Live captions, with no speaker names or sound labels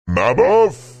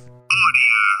Maboff!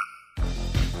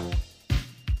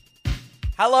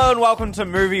 Hello and welcome to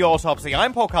Movie Autopsy.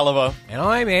 I'm Paul Culliver. And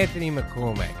I'm Anthony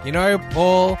McCormack. You know,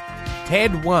 Paul,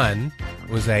 Ted 1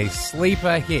 was a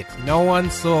sleeper hit no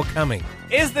one saw coming.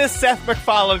 Is this Seth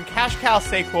MacFarlane cash cow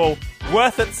sequel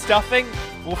worth its stuffing?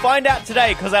 We'll find out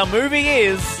today because our movie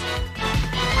is...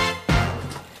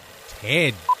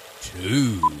 Ted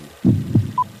 2.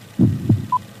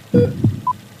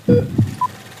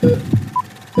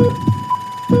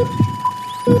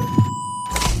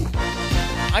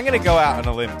 I'm going to go out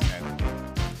on a limb, Anthony.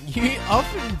 You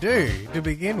often do, to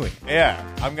begin with. Yeah,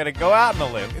 I'm going to go out on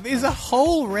a limb. There's a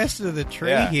whole rest of the tree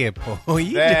Yeah. here, Paul.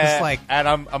 You There- just like... And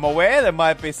I'm aware there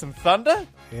might be some thunder.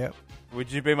 Yep.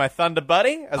 Would you be my thunder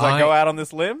buddy as I go out on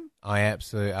this limb? I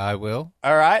will.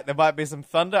 All right, there might be some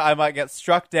thunder. I might get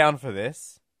struck down for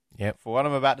this. Yep. For what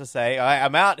I'm about to say.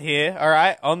 I'm out here, all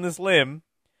right, on this limb.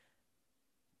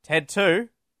 Ted 2,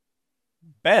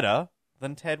 better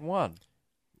than Ted 1.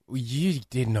 You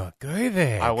did not go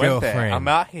there, I went girlfriend. there. I'm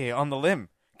out here on the limb.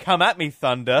 Come at me,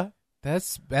 thunder.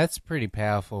 That's pretty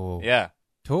powerful Yeah.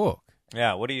 talk.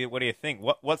 Yeah, what do you think?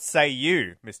 What say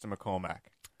you, Mr. McCormack?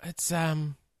 It's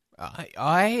I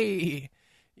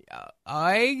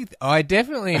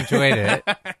definitely enjoyed it.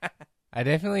 I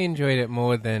definitely enjoyed it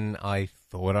more than I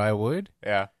thought I would.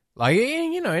 Yeah. Like,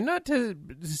 you know, not to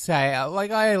say, like,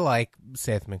 I like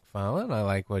Seth MacFarlane. I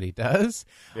like what he does.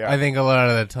 Yeah. I think a lot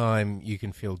of the time you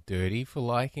can feel dirty for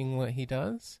liking what he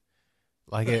does.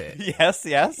 Like, Yes.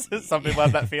 Some people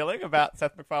have that feeling about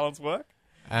Seth MacFarlane's work.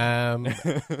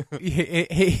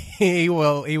 he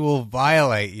will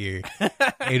violate you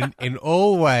in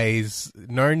all ways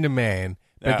known to man.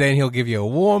 But Yeah. then he'll give you a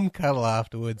warm cuddle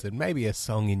afterwards and maybe a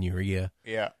song in your ear.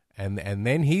 Yeah. And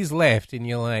then he's left, and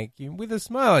you're like, with a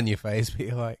smile on your face, but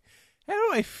you're like, how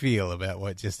do I feel about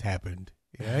what just happened?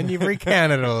 You know, and you've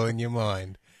recounted it all in your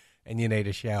mind, and you need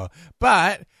a shower.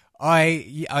 But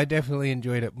I definitely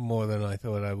enjoyed it more than I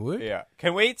thought I would. Yeah.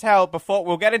 Can we tell before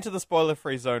we'll get into the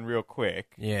spoiler-free zone real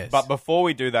quick? Yes. But before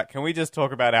we do that, can we just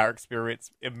talk about our experience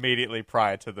immediately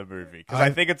prior to the movie? Because I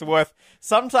think it's worth.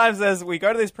 Sometimes as we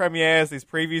go to these premieres, these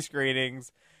preview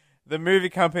screenings, the movie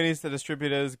companies, the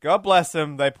distributors, God bless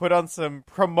them, they put on some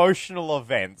promotional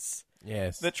events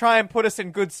Yes. that try and put us in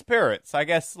good spirits. I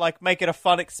guess, like, make it a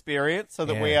fun experience so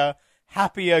that Yeah. we are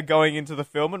happier going into the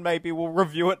film, and maybe we'll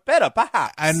review it better,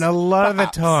 perhaps. And a lot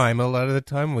Perhaps. of the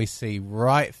time, we see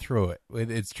right through it.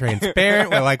 It's transparent.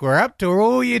 we're up to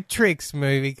all your tricks,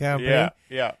 movie company.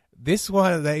 Yeah. This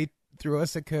one, they threw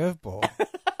us a curveball.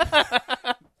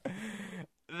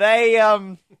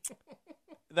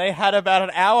 They had about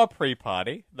an hour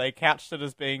pre-party. They couched it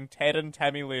as being Ted and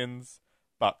Tammy Lynn's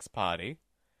Bucks party.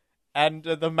 And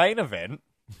the main event,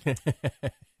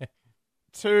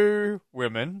 two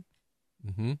women,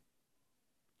 Mm-hmm.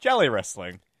 jelly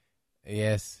wrestling.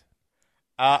 Yes.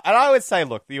 And I would say,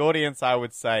 look, the audience, I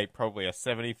would say probably a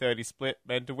 70-30 split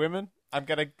men to women. I'm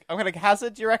gonna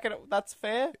hazard. Do you reckon that's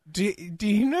fair? Do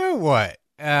you know what?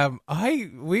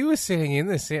 We were sitting in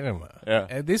the cinema.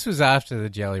 Yeah. This was after the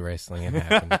jelly wrestling had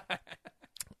happened.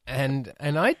 and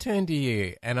I turned to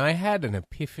you and I had an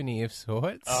epiphany of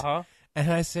sorts. Uh-huh.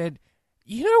 And I said,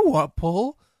 you know what,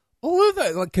 Paul? All of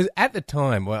the, like, because at the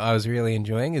time, what I was really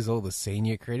enjoying is all the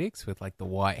senior critics with, like, the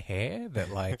white hair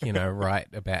that, like, you know, write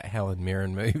about Helen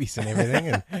Mirren movies and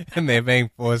everything, and they're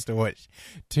being forced to watch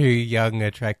two young,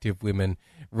 attractive women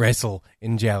wrestle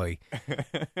in jelly.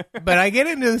 But I get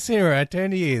into the cinema, I turn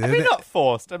to you. I mean, not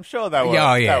forced. I'm sure they were.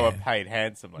 Oh, yeah. They were paid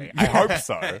handsomely. I hope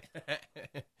so.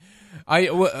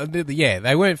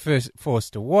 They weren't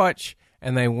forced to watch,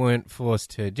 and they weren't forced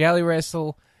to jelly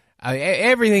wrestle.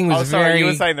 Everything was very... you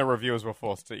were saying the reviewers were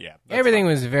forced to, yeah. Everything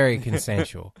was very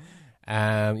consensual.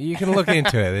 You can look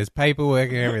into it. There's paperwork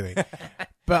and everything.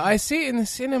 But I see it in the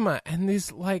cinema, and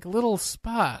this like little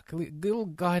spark, little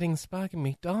guiding spark in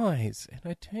me dies. And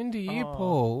I turn to you,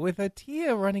 Paul, with a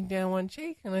tear running down one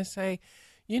cheek, and I say,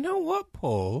 you know what,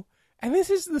 Paul? And this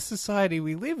is the society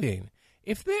we live in.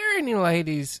 If there are any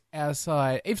ladies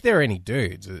outside, if there are any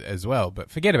dudes as well, but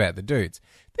forget about the dudes,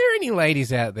 if there are any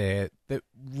ladies out there that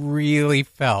really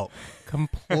felt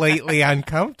completely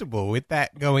uncomfortable with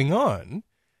that going on,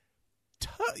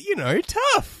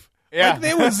 tough. Yeah. Like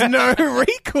there was no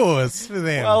recourse for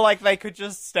them. Well, like they could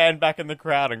just stand back in the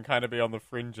crowd and kind of be on the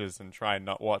fringes and try and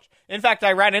not watch. In fact,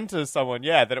 I ran into someone,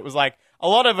 that it was like, a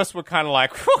lot of us were kind of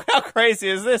like, how crazy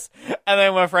is this? And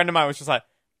then my friend of mine was just like,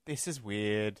 this is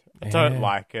weird. I don't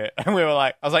like it. And we were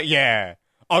like, I was like, yeah.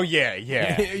 Oh, yeah.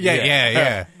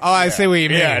 yeah. Oh, I see what you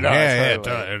mean. Yeah, no,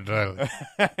 totally.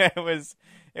 it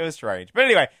It was strange. But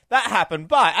anyway, that happened.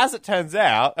 But as it turns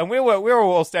out, and we were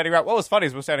all standing around. What was funny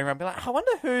is we were standing around being like, I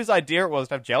wonder whose idea it was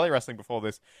to have jelly wrestling before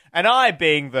this. And I,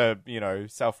 being the,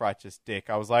 self-righteous dick,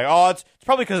 I was like, oh, it's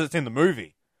probably because it's in the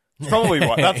movie. It's probably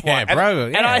what. That's why. Yeah,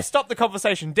 probably, and I stopped the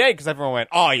conversation dead because everyone went,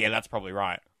 oh, yeah, that's probably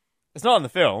right. It's not in the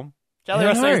film. Jelly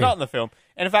wrestling is not in the film.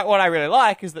 And in fact, what I really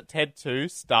like is that Ted 2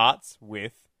 starts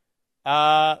with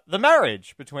the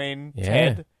marriage between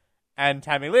Ted and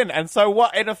Tammy Lynn. And so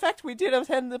what, in effect, we did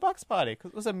attend the Bucks party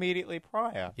because it was immediately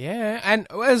prior. Yeah, and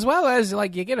as well as,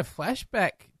 like, you get a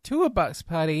flashback to a Bucks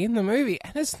party in the movie,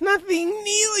 and it's nothing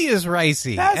nearly as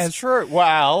racy. That's true.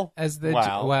 Well, as the okay,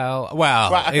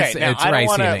 it's I don't racy.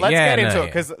 wanna, let's get into no, it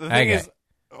because the thing is,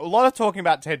 a lot of talking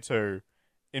about Ted 2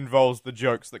 involves the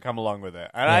jokes that come along with it,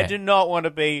 and I do not want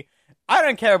to be. I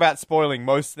don't care about spoiling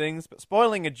most things, but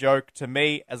spoiling a joke to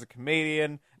me as a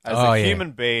comedian, as a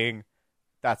human being,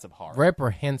 that's abhorrent.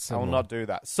 Reprehensible. I will not do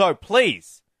that. So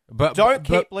please, don't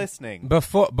keep listening.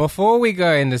 Before we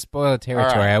go into spoiler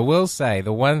territory, right. I will say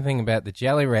the one thing about the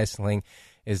jelly wrestling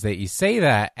is that you see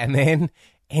that, and then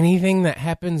anything that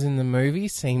happens in the movie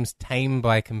seems tame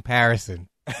by comparison.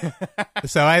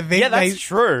 So I think that's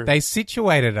true. They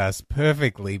situated us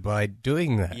perfectly by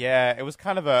doing that. Yeah, it was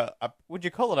kind of a would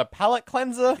you call it a palate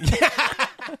cleanser?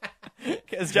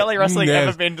 Has jelly wrestling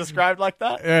ever been described like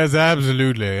that? Yes,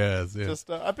 absolutely, yes. Just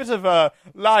a bit of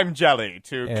lime jelly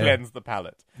to cleanse the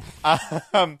palate.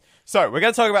 So, we're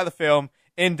going to talk about the film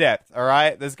in depth, all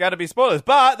right? There's got to be spoilers,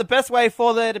 but the best way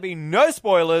for there to be no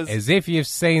spoilers is if you've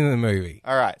seen the movie.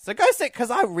 All right, so go see it, because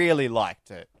I really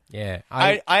liked it. Yeah.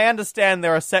 I understand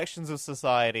there are sections of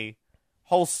society,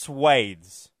 whole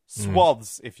swaths,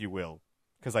 if you will,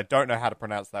 because I don't know how to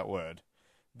pronounce that word,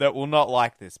 that will not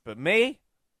like this. But me,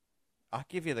 I'll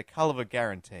give you the Culliver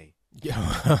guarantee.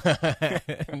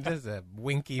 Just a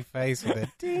winky face with a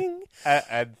ding.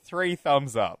 And 3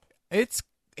 thumbs up. It's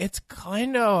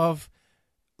kind of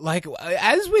like,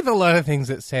 as with a lot of things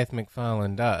that Seth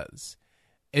MacFarlane does,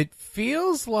 it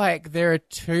feels like there are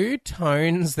 2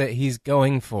 tones that he's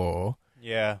going for.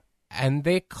 Yeah. And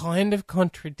they're kind of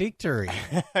contradictory.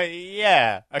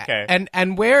 Yeah, okay.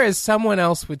 And whereas someone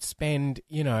else would spend,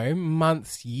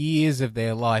 months, years of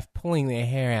their life pulling their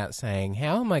hair out saying,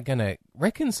 how am I going to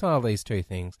reconcile these 2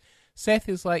 things? Seth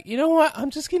is like, you know what?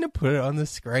 I'm just going to put it on the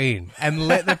screen and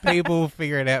let the people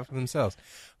figure it out for themselves.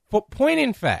 But point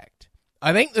in fact,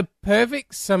 I think the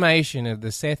perfect summation of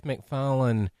the Seth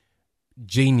MacFarlane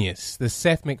genius, the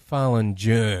Seth MacFarlane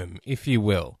germ, if you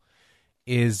will,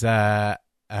 is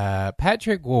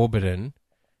Patrick Warburton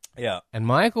and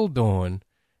Michael Dorn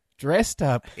dressed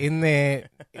up in their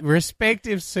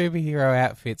respective superhero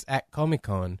outfits at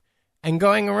Comic-Con and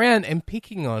going around and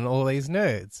picking on all these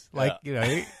nerds. Like,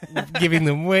 giving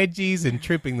them wedgies and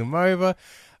tripping them over.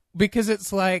 Because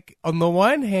it's like, on the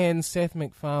one hand, Seth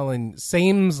MacFarlane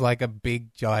seems like a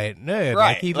big, giant nerd.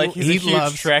 Right, he's a huge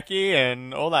Trekkie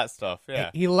and all that stuff,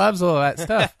 yeah. He loves all that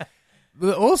stuff.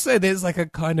 But also, there's like a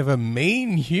kind of a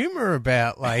mean humor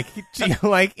about, like,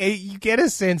 you get a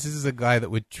sense this is a guy that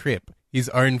would trip his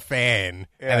own fan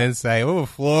and then say, oh,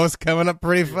 floor's coming up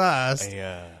pretty fast.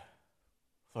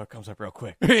 Floor comes up real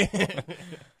quick.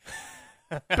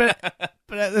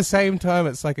 But at the same time,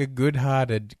 it's like a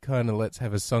good-hearted kind of let's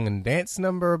have a song and dance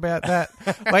number about that.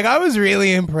 Like, I was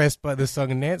really impressed by the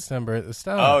song and dance number at the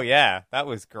start. Oh, yeah. That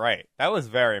was great. That was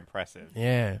very impressive.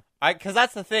 Yeah. Because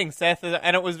that's the thing, Seth,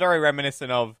 and it was very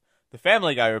reminiscent of the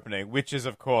Family Guy opening, which is,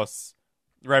 of course,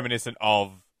 reminiscent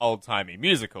of old-timey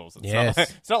musicals.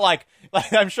 It's not like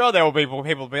I'm sure there will be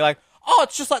people be like, oh,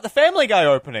 it's just like the Family Guy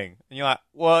opening. And you're like,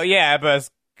 well, yeah, but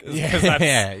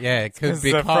because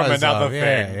from another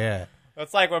thing. Yeah.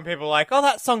 It's like when people are like, oh,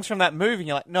 that song's from that movie. And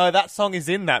you're like, no, that song is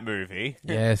in that movie.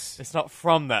 Yes. It's not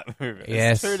from that movie.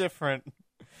 Yes. It's 2 different.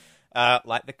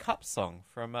 Like the Cup song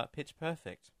from Pitch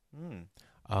Perfect.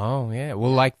 Oh, yeah.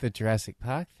 Well, like the Jurassic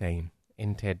Park theme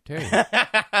in Ted 2.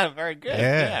 Very good.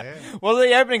 Yeah. Well,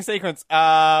 the opening sequence,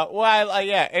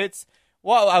 it's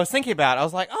what I was thinking about. I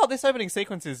was like, oh, this opening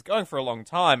sequence is going for a long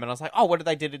time. And I was like, oh, what did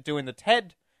they do in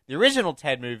the original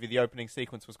Ted movie? The opening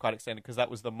sequence was quite extended because that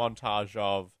was the montage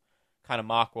of kind of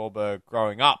Mark Wahlberg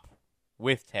growing up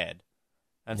with Ted.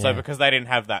 And so because they didn't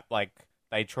have that, like,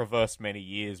 they traversed many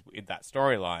years with that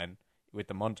storyline with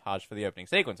the montage for the opening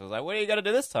sequence. I was like, what are you going to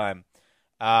do this time?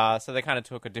 So they kind of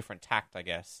took a different tact, I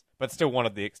guess, but still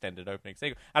wanted the extended opening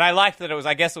sequence. And I liked that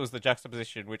I guess it was the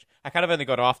juxtaposition, which I kind of only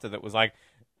got after, that was like,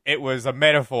 it was a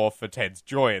metaphor for Ted's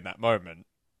joy in that moment.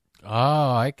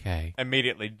 Oh, okay.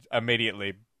 Immediately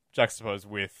juxtaposed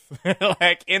with,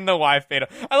 like, in the wife beater.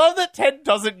 I love that Ted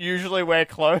doesn't usually wear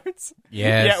clothes.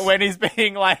 Yes. Yet when he's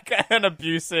being, like, an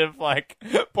abusive, like,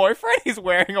 boyfriend, he's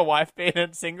wearing a wife beater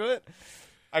and singlet.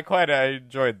 I quite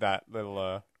enjoyed that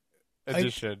little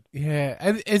addition. Yeah,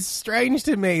 and it's strange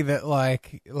to me that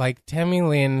like Tammy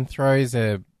Lynn throws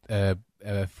a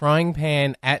frying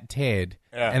pan at Ted,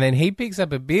 and then he picks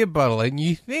up a beer bottle, and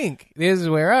you think, this is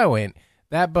where I went,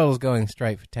 that bottle's going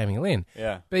straight for Tammy Lynn.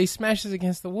 Yeah. But he smashes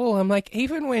against the wall. I'm like,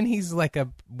 even when he's like a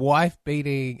wife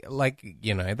beating, like,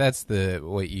 you know, that's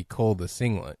what you call the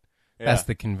singlet. That's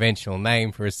the conventional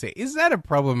name for a set. Is that a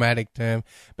problematic term?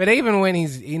 But even when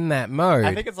he's in that mode...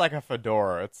 I think it's like a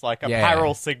fedora. It's like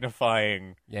apparel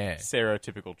signifying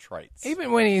stereotypical traits.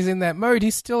 Even when he's in that mode,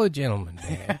 he's still a gentleman,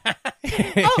 man.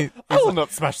 I will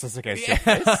not smash this against your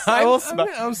face.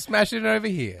 I'm smashing it over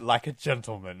here. Like a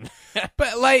gentleman.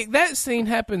 But, like, that scene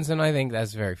happens, and I think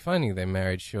that's very funny. Their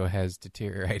marriage sure has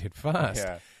deteriorated fast.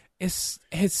 Yeah.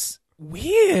 It's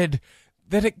weird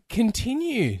that it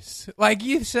continues. Like,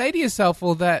 you say to yourself,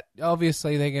 well, that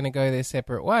obviously they're going to go their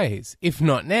separate ways. If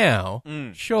not now,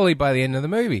 surely by the end of the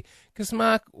movie. Because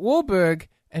Mark Wahlberg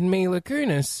and Mila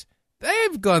Kunis,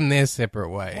 they've gone their separate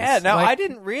ways. Yeah, no, I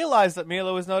didn't realize that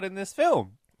Mila was not in this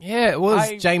film. Yeah, it was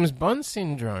James Bond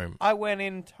syndrome. I went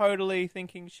in totally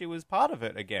thinking she was part of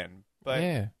it again.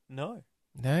 But no,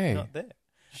 not there.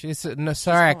 She's no,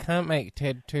 sorry, I can't make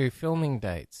Ted 2 filming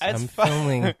dates. I'm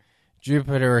filming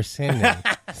Jupiter Ascending.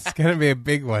 It's going to be a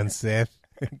big one, Seth.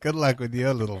 Good luck with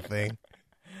your little thing.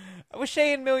 Was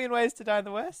she in Million Ways to Die in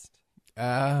the West?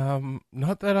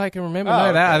 Not that I can remember. Oh,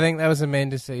 no, that okay. I think that was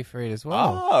Amanda Seyfried as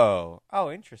well.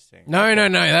 Oh, interesting. No,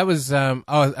 that was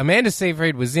Amanda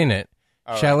Seyfried was in it.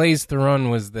 Charlize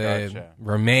Theron was the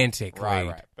romantic lead.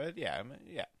 Right. But yeah.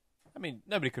 I mean,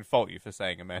 nobody could fault you for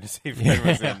saying Amanda Seyfried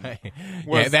was in.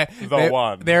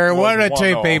 One. There are one or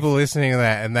two people listening to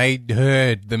that, and they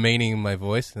heard the meaning of my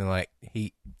voice, and they're like,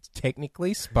 he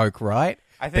technically spoke right.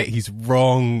 I think he's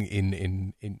wrong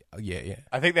in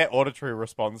I think their auditory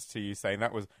response to you saying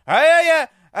that was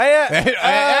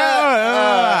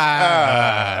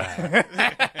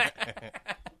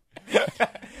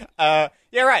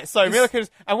yeah, right. So Mila Kunis,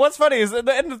 and what's funny is at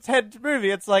the end of the Ted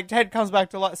movie, it's like Ted comes back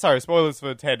to life. Sorry, spoilers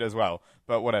for Ted as well,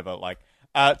 but whatever. Like,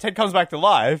 Ted comes back to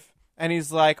life, and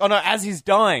he's like, oh no, as he's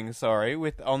dying,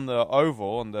 on the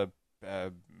oval, on the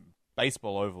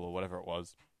baseball oval or whatever it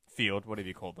was, field, whatever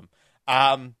you call them.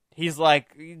 He's like,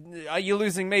 you're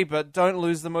losing me, but don't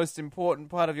lose the most important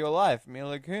part of your life,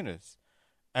 Mila Kunis.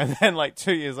 And then, like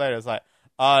 2 years later, it's like,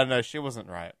 oh no, she wasn't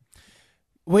right.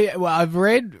 Well, I've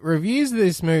read reviews of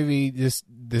this movie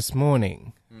this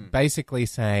morning, basically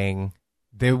saying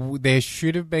there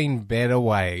should have been better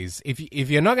ways. If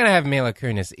you're not going to have Mila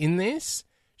Kunis in this,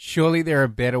 surely there are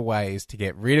better ways to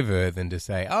get rid of her than to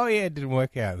say, oh yeah, it didn't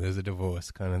work out, there's a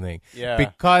divorce kind of thing. Yeah.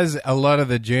 Because a lot of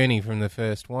the journey from the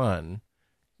first one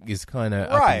is kind of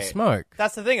up in smoke.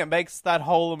 That's the thing. It makes that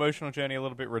whole emotional journey a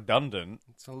little bit redundant.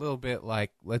 It's a little bit like,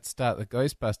 let's start the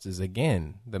Ghostbusters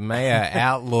again. The mayor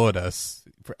outlawed us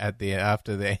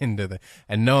after the end of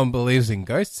and no one believes in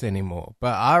ghosts anymore.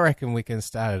 But I reckon we can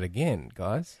start it again,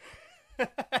 guys.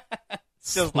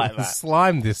 Just like that.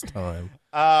 Slime this time.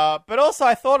 But also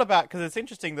I thought about, because it's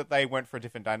interesting that they went for a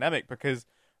different dynamic, because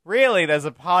really, there's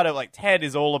a part of, like, Ted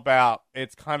is all about,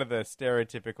 it's kind of the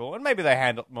stereotypical, and maybe they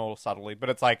handle it more subtly, but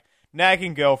it's like,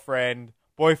 nagging girlfriend,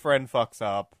 boyfriend fucks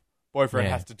up, boyfriend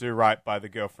has to do right by the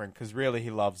girlfriend, because really he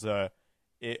loves her,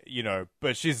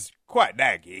 but she's quite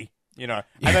naggy, and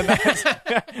then that's,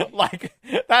 like,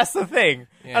 that's the thing.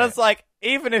 Yeah. And it's like,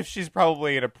 even if she's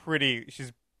probably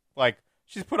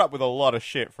she's put up with a lot of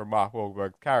shit from Mark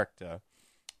Wahlberg's character,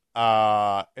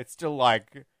 it's still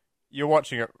like, you're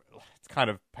watching it, kind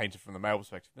of painted from the male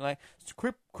perspective. Like,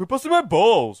 quit busting my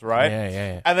balls, right?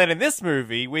 Yeah. And then in this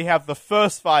movie, we have the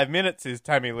first 5 minutes is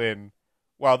Tammy Lynn.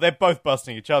 Well, they're both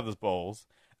busting each other's balls.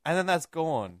 And then that's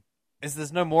gone.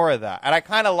 There's no more of that. And I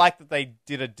kind of like that they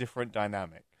did a different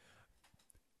dynamic.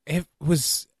 It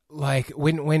was like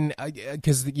when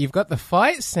because you've got the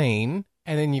fight scene,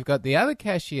 and then you've got the other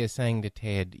cashier saying to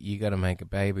Ted, you got to make a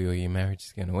baby or your marriage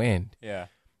is going to end. Yeah.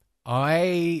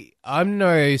 I'm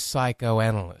no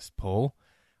psychoanalyst, Paul.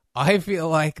 I feel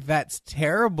like that's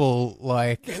terrible.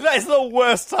 Like, that's the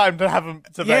worst time to have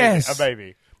a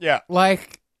baby. Yeah.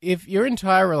 Like, if your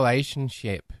entire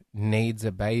relationship needs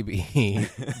a baby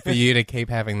for you to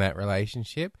keep having that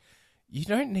relationship, you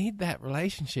don't need that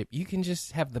relationship. You can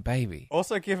just have the baby.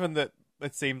 Also, given that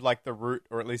it seemed like the root,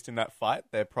 or at least in that fight,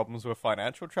 their problems were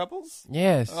financial troubles.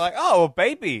 Yes. They're like, oh, a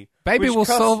baby. Baby will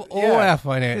solve all our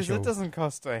financial. Because it doesn't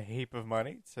cost a heap of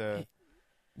money to...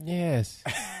 Yes.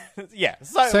 Yeah,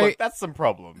 so look, that's some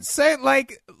problems. So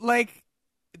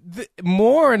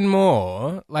more and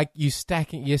more, like you're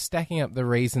stacking up the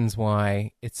reasons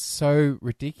why it's so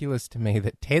ridiculous to me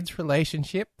that Ted's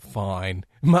relationship, fine.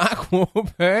 Mark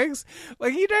Wahlberg's,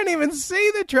 like you don't even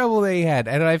see the trouble that he had,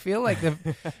 and I feel like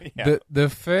the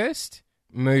first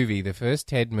movie, the first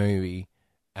Ted movie,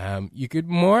 you could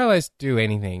more or less do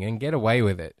anything and get away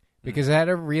with it because it had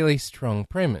a really strong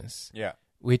premise. Yeah,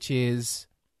 which is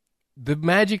the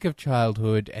magic of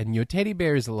childhood, and your teddy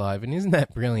bear is alive, and isn't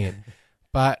that brilliant?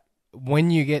 But when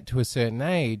you get to a certain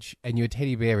age and your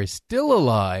teddy bear is still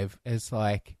alive, it's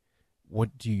like,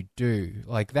 what do you do?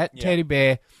 Like that teddy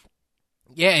bear,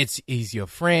 he's your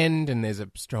friend, and there's a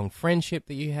strong friendship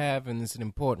that you have, and there's an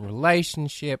important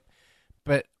relationship,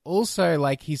 but also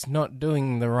like he's not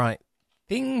doing the right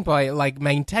thing by like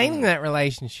maintaining that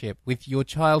relationship with your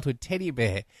childhood teddy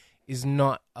bear is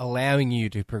not allowing you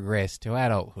to progress to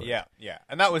adulthood. Yeah.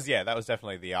 And that was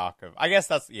definitely the arc of, I guess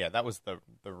that was the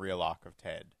real arc of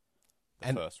Ted,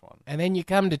 the first one. And then you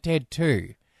come to Ted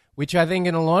 2, which I think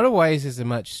in a lot of ways is a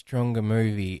much stronger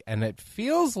movie, and it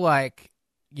feels like,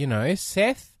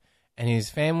 Seth and his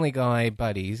Family Guy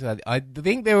buddies, I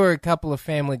think there were a couple of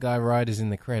Family Guy writers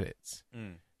in the credits.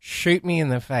 Shoot me in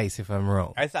the face if I'm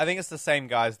wrong. I think it's the same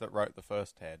guys that wrote the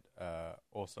first Ted,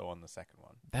 also on the second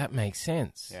one. That makes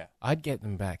sense. Yeah. I'd get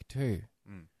them back too.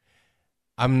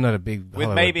 I'm not a big with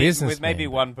maybe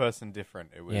one person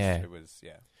different. It was.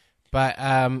 But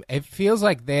it feels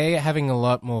like they're having a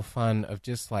lot more fun of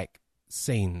just like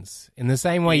scenes in the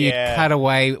same way you cut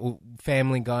away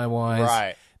Family Guy wise.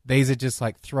 Right. These are just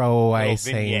like throwaway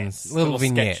scenes, little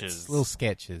vignettes, sketches. Little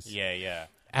sketches. Yeah.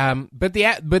 But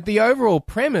the overall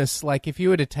premise, like if you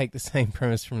were to take the same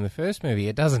premise from the first movie,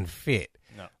 it doesn't fit.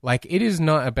 No. Like it is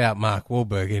not about Mark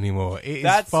Wahlberg anymore. It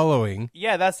is following.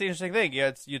 Yeah, that's the interesting thing.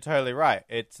 Yeah, you're totally right.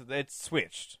 It's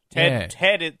switched. Ted,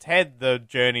 the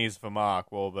journey is for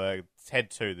Mark Wahlberg. Ted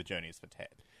 2, the journey is for Ted.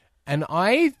 And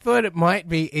I thought it might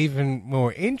be even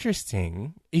more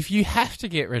interesting if you have to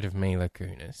get rid of Mila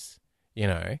Kunis,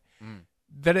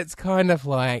 that it's kind of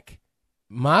like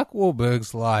Mark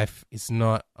Wahlberg's life is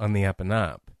not on the up and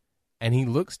up, and he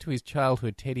looks to his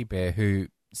childhood teddy bear who,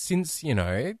 since, in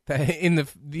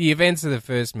the events of the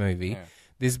first movie,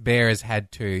 this bear has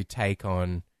had to take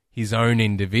on his own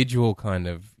individual kind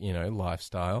of,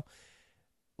 lifestyle.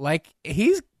 Like,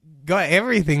 he's got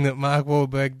everything that Mark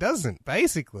Wahlberg doesn't,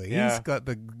 basically. Yeah. He's got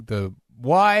the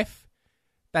wife.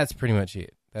 That's pretty much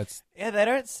it. They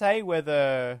don't say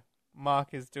whether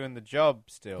Mark is doing the job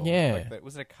still. Yeah.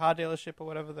 Was it a car dealership or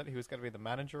whatever that he was going to be the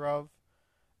manager of?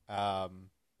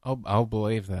 I'll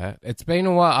believe that. It's been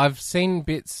a while. I've seen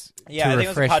bits. Yeah, I think it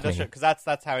was a car dealership because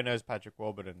that's how he knows Patrick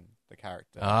Warburton, the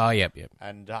character. Oh, yep.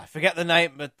 And I forget the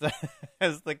name, but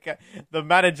the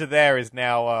manager there is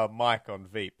now Mike on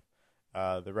Veep,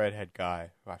 the redhead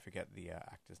guy. Who I forget the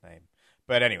actor's name,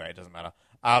 but anyway, it doesn't matter.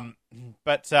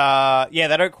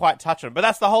 They don't quite touch on it. But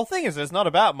that's the whole thing, is it's not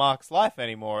about Mark's life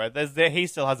anymore. He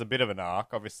still has a bit of an arc,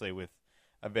 obviously, with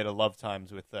a bit of love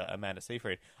times with Amanda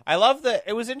Seyfried. I love that.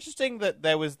 It was interesting that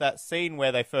there was that scene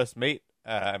where they first meet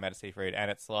Amanda Seyfried, and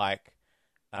it's like,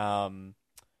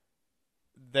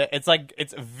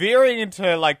 it's veering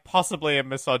into like possibly a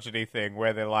misogyny thing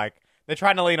where they're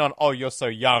trying to lean on, oh, you're so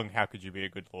young, how could you be a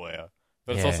good lawyer?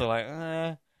 But it's also like,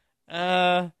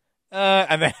 and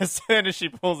then as soon as she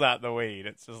pulls out the weed,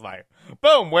 it's just like,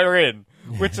 boom, we're in.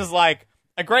 Which is like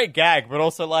a great gag, but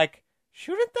also like,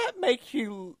 shouldn't that make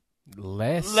you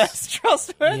less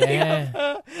trustworthy of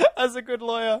her as a good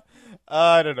lawyer?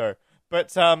 I don't know.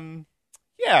 But,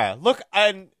 look,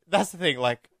 and that's the thing,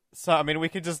 like, so, I mean, we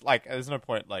could just, like, there's no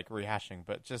point, like, rehashing,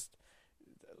 but just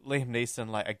Liam Neeson,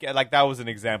 like, again, like, that was an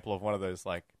example of one of those,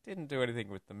 like, didn't do anything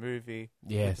with the movie,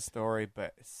 with the story,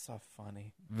 but it's so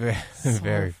funny.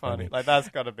 Very funny. Like, that's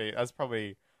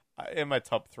probably in my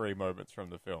top 3 moments from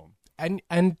the film.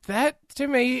 And that, to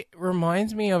me,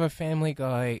 reminds me of a Family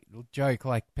Guy joke,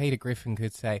 like Peter Griffin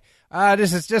could say,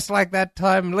 this is just like that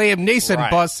time Liam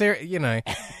Neeson boss, Yeah,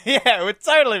 it would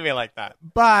totally be like that.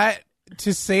 But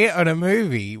to see it on a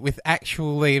movie with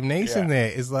actual Liam Neeson there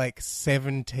is like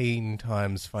 17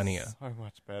 times funnier. So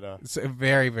much better. It's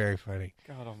very, very funny.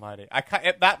 God almighty.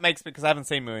 That makes me, because I haven't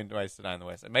seen Million Ways to Die in the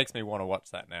West, it makes me want to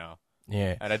watch that now.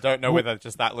 Yeah. And I don't know whether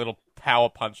just that little power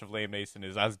punch of Liam Neeson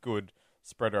is as good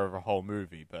spread over a whole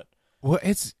movie, but... Well,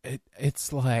 it's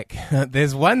like...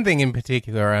 there's one thing in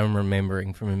particular I'm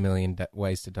remembering from A Million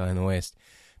Ways to Die in the West,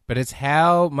 but it's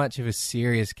how much of a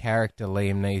serious character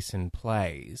Liam Neeson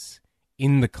plays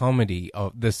in the comedy,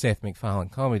 of the Seth MacFarlane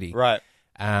comedy. Right.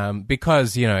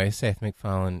 Because, you know, Seth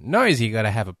MacFarlane knows you got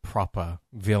to have a proper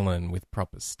villain with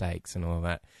proper stakes and all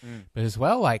that. But as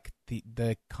well, like,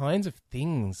 the kinds of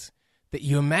things that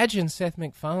you imagine Seth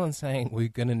MacFarlane saying, we're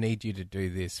going to need you to do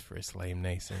this for us, Liam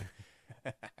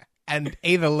Neeson. And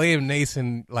either Liam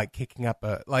Neeson, like, kicking up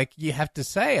like, you have to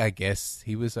say, I guess,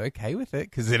 he was okay with it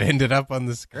because it ended up on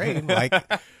the screen.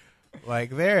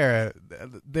 Like there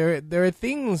are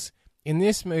things in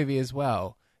this movie as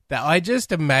well that I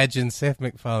just imagine Seth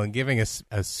MacFarlane giving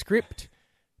a script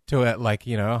to a, like,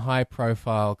 you know, a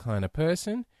high-profile kind of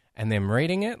person and them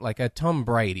reading it, like a Tom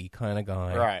Brady kind of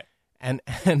guy. Right. And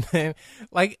then,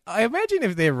 like, I imagine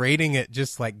if they're reading it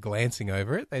just, like, glancing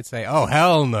over it, they'd say, oh,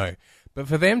 hell no. But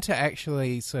for them to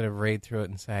actually sort of read through it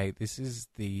and say, this is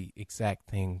the exact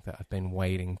thing that I've been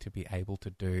waiting to be able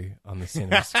to do on the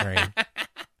cinema screen.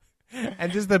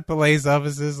 And just the police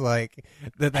officers, like,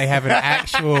 that they have an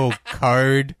actual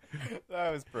code.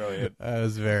 That was brilliant. That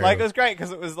was very... Like, it was great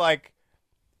because it was like...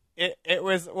 It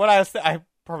was... What I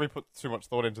probably put too much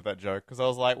thought into that joke because I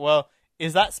was like, well,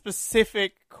 is that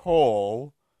specific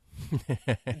call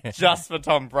just for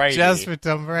Tom Brady? Just for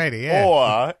Tom Brady, yeah.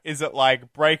 Or is it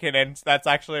like break and enter? That's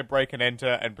actually a break and enter,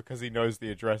 and because he knows the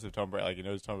address of Tom Brady, like he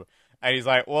knows Tom, and he's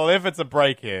like, well, if it's a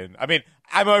break in, I mean,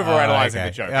 I'm overanalyzing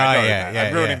the joke. I know that.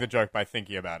 I'm ruining the joke by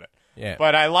thinking about it. Yeah.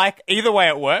 But I like either way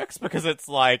it works because it's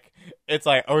like,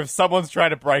 oh, if someone's trying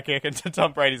to break into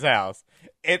Tom Brady's house,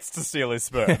 it's to steal his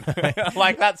sperm.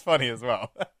 Like that's funny as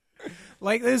well.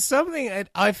 Like there's something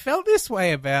I felt this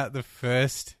way about the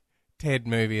first Ted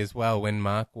movie as well, when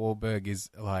Mark Wahlberg is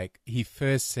like, he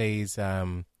first sees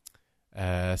Sam,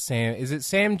 is it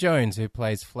Sam Jones who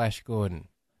plays Flash Gordon?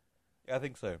 Yeah, I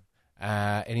think so.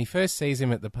 And he first sees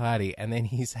him at the party, and then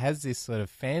he has this sort of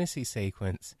fantasy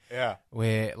sequence,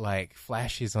 where like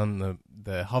Flash is on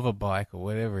the hover bike or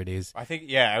whatever it is. I think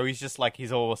he's just like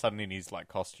he's all of a sudden in his like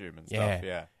costume and stuff.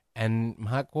 Yeah. And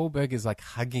Mark Wahlberg is like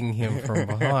hugging him from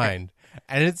behind,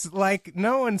 and it's like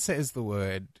no one says the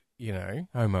word, you know,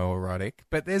 homoerotic,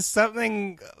 but there's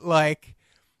something like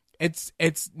it's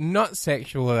not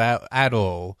sexual at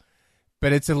all,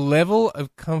 but it's a level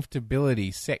of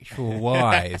comfortability sexual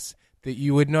wise that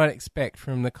you would not expect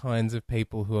from the kinds of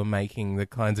people who are making the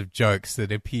kinds of jokes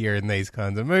that appear in these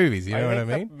kinds of movies. You know what I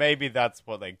mean? Maybe that's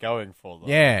what they're going for, though.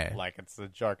 Yeah. Like, it's a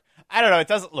joke. I don't know. It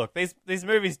doesn't look. These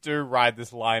movies do ride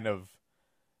this line of,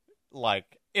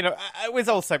 like, you know, with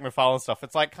all Seth MacFarlane stuff,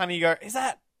 it's like, kind of you go,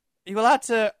 are you allowed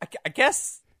to, I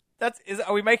guess,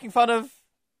 are we making fun of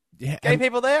gay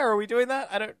people there? Or are we doing that?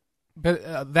 I don't.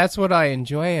 But that's what I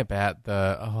enjoy about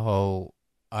the whole...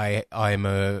 I'm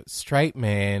a straight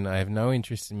man. I have no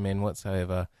interest in men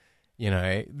whatsoever. You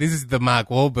know, this is the Mark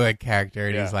Wahlberg character,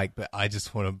 and he's like, but I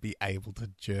just want to be able to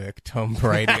jerk Tom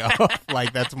Brady off.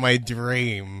 Like, that's my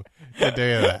dream to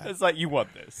do that. It's like, you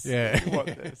want this. Yeah. You want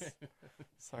this.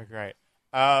 So great.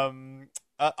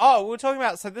 We're talking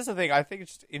about, so this is the thing, I think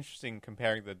it's just interesting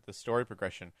comparing the story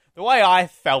progression. The way I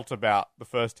felt about the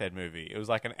first Ted movie, it was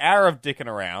like an hour of dicking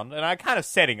around, and I kind of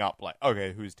setting up, like,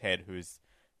 okay, who's Ted,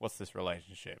 what's this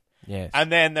relationship? Yes.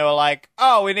 And then they were like,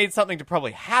 oh, we need something to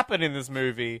probably happen in this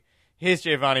movie. Here's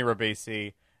Giovanni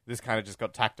Ribisi. This kind of just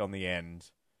got tacked on the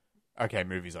end. Okay,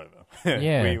 movie's over.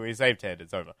 Yeah. we saved Ted.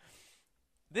 It's over.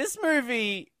 This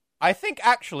movie, I think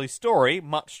actually story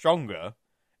much stronger.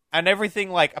 And everything,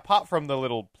 like, apart from the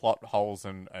little plot holes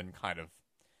and kind of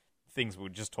things we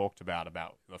just talked about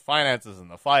the finances and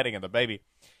the fighting and the baby.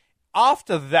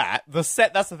 After that, that's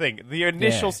the thing. The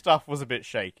initial stuff was a bit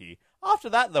shaky. After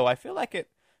that, though, I feel like it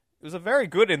was a very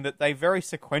good in that they very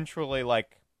sequentially,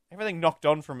 like, everything knocked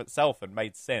on from itself and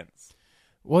made sense.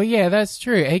 Well, yeah, that's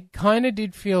true. It kind of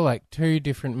did feel like two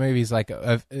different movies, like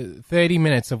 30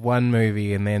 minutes of one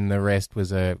movie and then the rest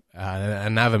was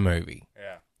another movie.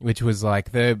 Yeah. Which was like,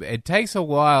 it takes a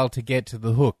while to get to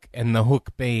the hook, and the hook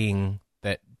being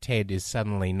that Ted is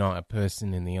suddenly not a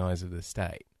person in the eyes of the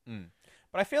state. Mm.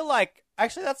 But I feel like,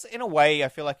 actually, that's in a way, I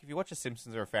feel like if you watch a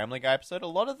Simpsons or a Family Guy episode, a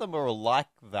lot of them are like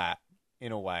that,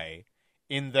 in a way,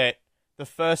 in that the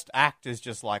first act is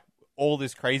just like, all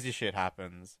this crazy shit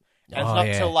happens, and it's not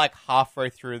till like halfway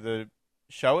through the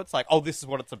show, it's like, oh, this is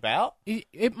what it's about?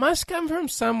 It must come from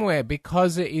somewhere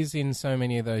because it is in so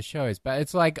many of those shows. But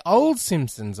it's like Old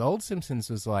Simpsons. Old Simpsons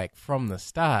was like from the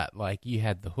start, like you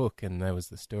had the hook and there was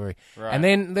the story. Right. And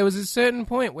then there was a certain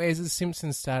point where the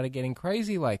Simpsons started getting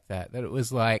crazy like that it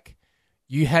was like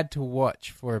you had to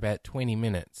watch for about 20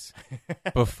 minutes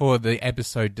before the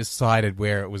episode decided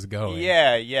where it was going.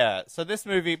 Yeah. So this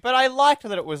movie, but I liked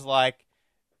that it was like,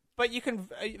 but you can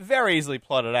very easily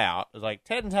plot it out. It's like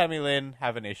Ted and Tammy Lynn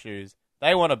having issues.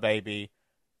 They want a baby.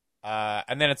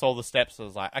 And then it's all the steps. So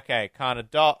it's like, okay,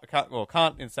 can't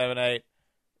inseminate.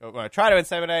 Try to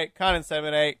inseminate, can't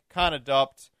inseminate, can't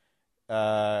adopt.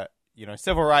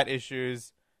 Civil rights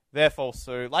issues. Therefore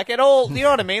sue. Like it all, you know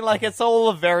what I mean? Like it's all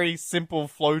a very simple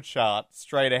flowchart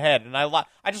straight ahead, and I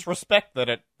just respect that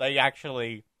it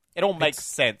all makes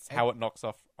sense how it knocks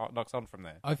on from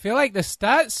there. I feel like the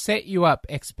start set you up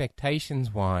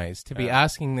expectations-wise to be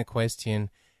asking the question,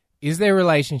 is their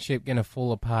relationship going to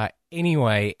fall apart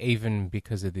anyway, even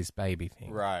because of this baby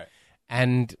thing? Right.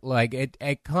 And like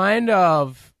it kind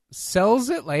of sells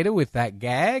it later with that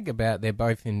gag about they're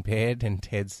both impaired, and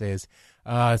Ted says,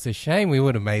 "Oh, it's a shame we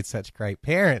would have made such great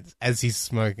parents," as he's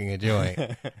smoking a joint.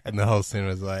 And the whole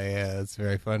cinema's like, yeah, that's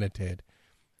very funny, Ted.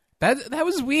 That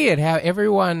was weird how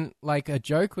everyone, like a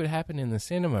joke would happen in the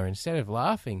cinema. Instead of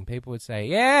laughing, people would say,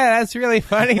 yeah, that's really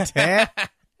funny, Ted.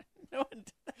 No,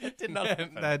 it did not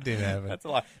happen. That didn't happen. That's a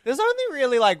lie. There's only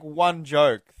really like one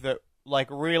joke that like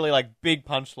really like big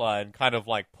punchline, kind of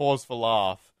like pause for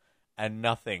laugh and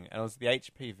nothing. And it was the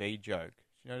HPV joke.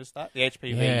 Did you notice that? The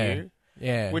HPVU?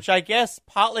 Yeah. Which I guess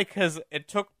partly because it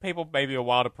took people maybe a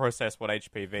while to process what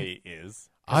HPV is.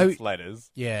 It's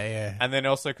letters. Yeah. And then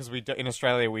also because in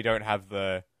Australia we don't have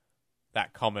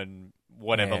that common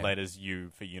whatever letters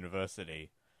U for university.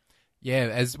 Yeah,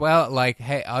 as well, like,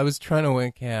 hey, I was trying to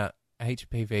work out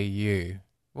HPVU.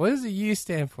 What does the U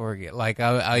stand for again? Like,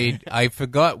 I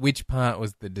forgot which part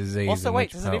was the disease. Also, and wait,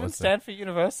 which does it part even was stand for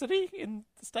university in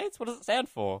the States? What does it stand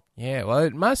for? Yeah, well,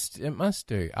 it must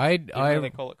do.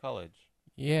 They call it college.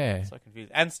 Yeah. I'm so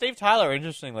confused. And Steve Tyler,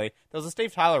 interestingly, there was a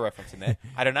Steve Tyler reference in there.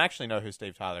 I don't actually know who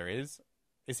Steve Tyler is.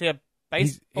 Is he a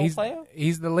baseball player?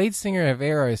 He's the lead singer of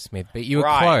Aerosmith, but you were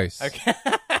right. close. Okay.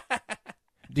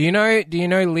 Do you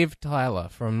know Liv Tyler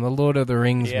from the Lord of the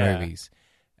Rings movies?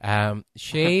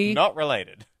 She not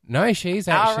related. No, she's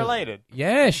actually related.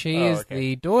 Yeah, she is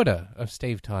the daughter of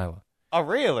Steve Tyler. Oh,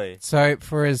 really? So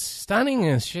for as stunning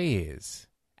as she is,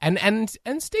 and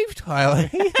Steve Tyler,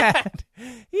 he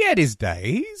had his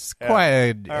days. Quite a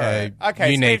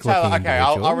unique Steve Tyler. looking Okay,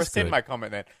 individual. I'll rescind my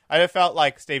comment then. I felt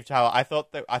like Steve Tyler. I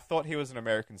thought he was an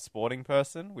American sporting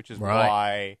person, which is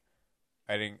why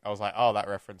I was like, oh, that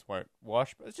reference won't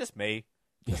wash. But it's just me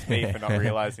for not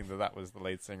realizing that was the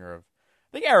lead singer of.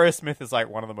 I think Aerosmith is like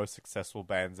one of the most successful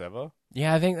bands ever.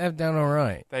 Yeah, I think they've done all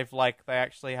right. They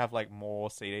actually have like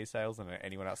more CD sales than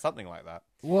anyone else, something like that.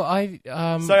 Well,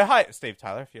 So hi, Steve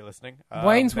Tyler, if you're listening.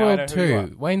 Wayne's World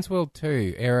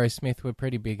 2, Aerosmith were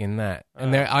pretty big in that,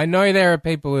 and I know there are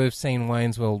people who have seen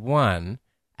Wayne's World 1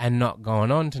 and not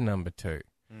gone on to number 2,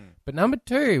 but number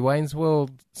 2, Wayne's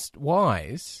World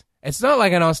wise, it's not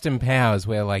like an Austin Powers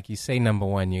where like you see number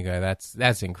 1, you go,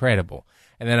 that's incredible.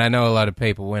 And then I know a lot of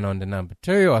people went on to number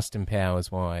 2, Austin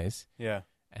Powers wise. Yeah.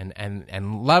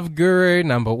 And Love Guru,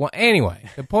 number 1. Anyway,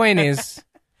 the point is...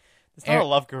 There's not a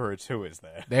Love Guru 2, is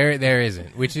there? There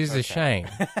isn't, which is a shame.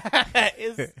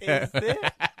 Is there?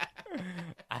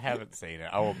 I haven't seen it.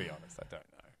 I will be honest, I don't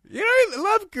know. You know,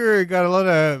 Love Guru got a lot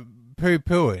of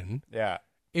poo-pooing. Yeah.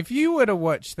 If you were to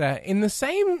watch that in the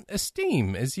same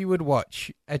esteem as you would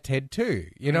watch a Ted 2,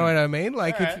 you know what I mean?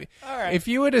 Like, if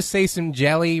you were to see some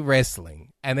jelly wrestling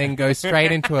and then go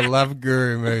straight into a Love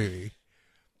Guru movie,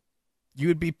 you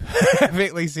would be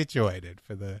perfectly situated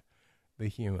for the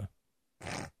humor.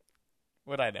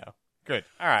 Would I know? Good.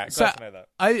 All right. So glad to know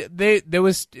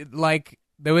that.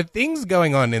 There were things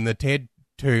going on in the Ted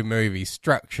 2 movie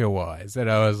structure-wise that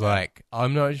I was like,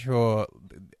 I'm not sure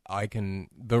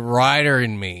the writer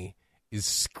in me is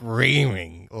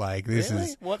screaming like this really?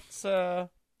 is...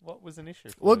 What was an issue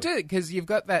for Well, you? because you've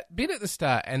got that bit at the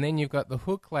start and then you've got the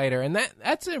hook later, and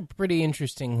that's a pretty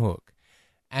interesting hook.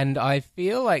 And I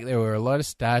feel like there were a lot of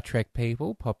Star Trek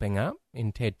people popping up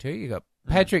in Ted 2. You got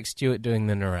Patrick Stewart doing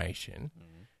the narration.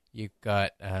 You've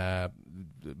got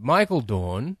Michael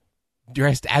Dorn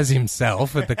dressed as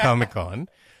himself at the Comic-Con.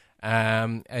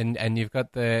 And you've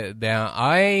got now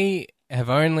I have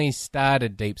only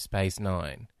started Deep Space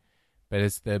Nine, but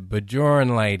it's the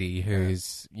Bajoran lady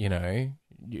who's, you know,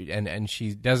 and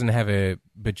she doesn't have a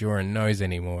Bajoran nose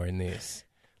anymore in this.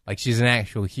 Like, she's an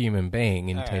actual human being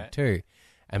in Ted 2.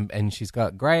 And she's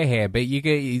got grey hair, but you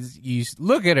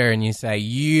look at her and you say,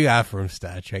 you are from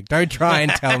Star Trek. Don't try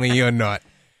and tell me you're not.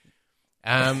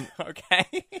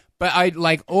 Okay. But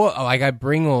I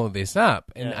bring all of this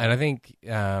up, and I think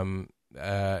it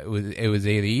was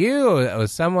either you or it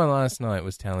was someone last night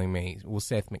was telling me, well,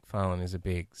 Seth MacFarlane is a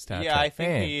big Star Trek fan. Yeah, I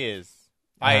think he is.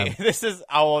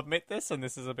 I'll admit this, and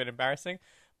this is a bit embarrassing,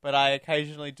 but I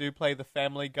occasionally do play the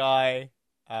Family Guy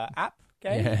app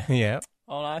game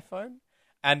on iPhone,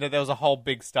 and there was a whole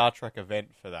big Star Trek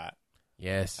event for that.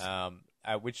 Yes.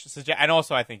 and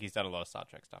also I think he's done a lot of Star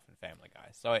Trek stuff in Family Guy,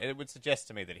 so it would suggest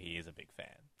to me that he is a big fan.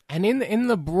 And in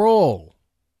the brawl,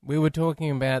 we were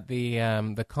talking about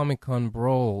the Comic-Con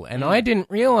brawl, and I didn't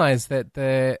realize that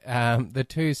the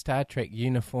two Star Trek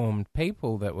uniformed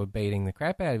people that were beating the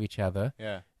crap out of each other,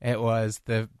 it was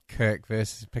the Kirk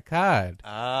versus Picard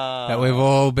that we've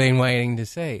all been waiting to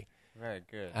see. Very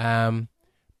good.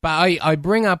 But I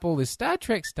bring up all this Star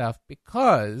Trek stuff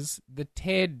because the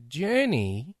Ted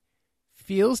journey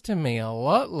feels to me a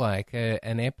lot like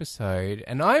an episode,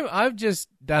 and I've just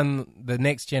done The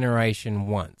Next Generation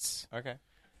once. Okay.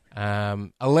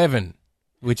 11,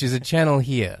 which is a channel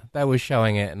here. They were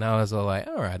showing it, and I was all like,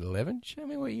 all right, 11, show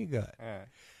me what you got.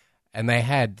 And they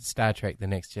had Star Trek The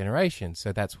Next Generation,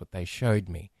 so that's what they showed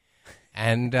me.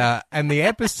 And the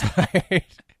episode...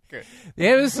 Good. The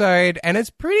episode, and it's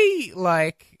pretty,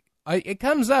 like, it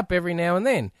comes up every now and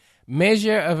then.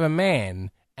 Measure of a Man,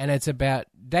 and it's about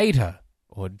Data,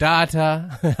 or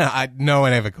Data. No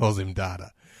one ever calls him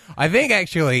Data. I think,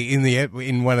 actually,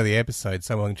 in one of the episodes,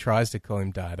 someone tries to call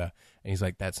him Data, and he's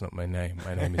like, that's not my name.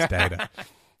 My name is Data.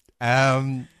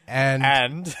 And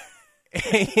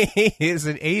he's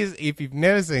if you've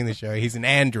never seen the show, he's an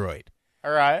android.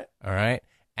 All right.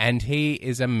 And he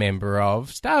is a member of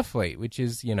Starfleet, which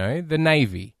is, the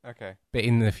Navy. Okay. But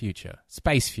in the future.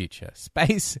 Future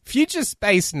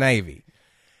Space Navy.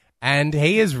 And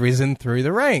he has risen through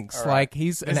the ranks. Right. Like,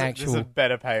 he's an actual... This is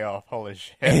better payoff. Holy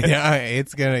shit.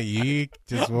 It's going to... You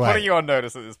just wait. Putting you on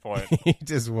notice at this point. You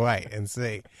just wait and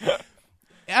see.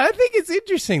 I think it's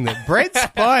interesting that Brett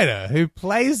Spiner, who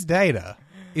plays Data,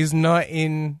 is not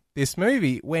in this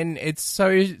movie when it's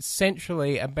so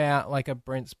centrally about like a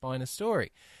Brent Spiner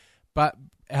story. But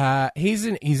he's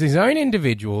his own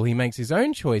individual. He makes his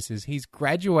own choices. He's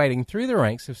graduating through the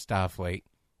ranks of Starfleet.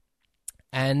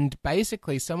 And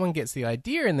basically someone gets the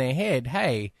idea in their head,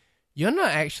 hey, you're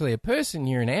not actually a person,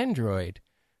 you're an android.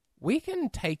 We can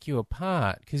take you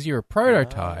apart because you're a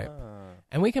prototype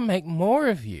and we can make more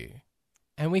of you.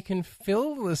 And we can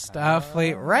fill the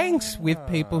Starfleet ranks with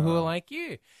people who are like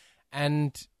you.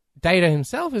 And Data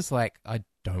himself is like, I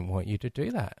don't want you to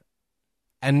do that.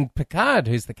 And Picard,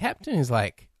 who's the captain, is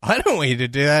like, I don't want you to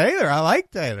do that either. I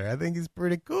like Data. I think he's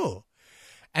pretty cool.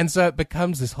 And so it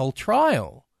becomes this whole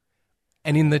trial.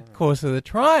 And in the course of the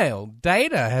trial,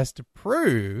 Data has to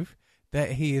prove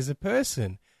that he is a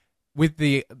person, with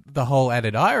the whole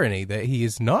added irony that he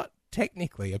is not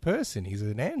technically a person. He's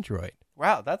an android.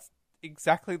 Wow, that's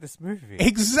exactly this movie.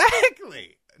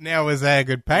 Exactly. Now, was that a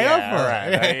good payoff?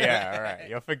 Yeah, all right.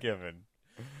 You're forgiven.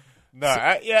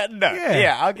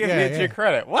 I'll give you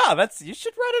credit. Wow, you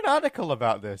should write an article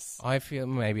about this. I feel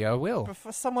maybe I will.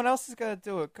 Before someone else is going to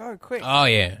do it, go quick. Oh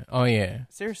yeah.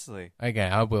 Seriously. Okay,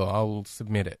 I will. I will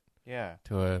submit it. Yeah.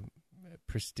 To a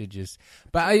prestigious,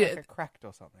 but like a Cracked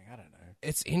or something. I don't know.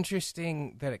 It's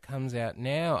interesting that it comes out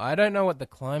now. I don't know what the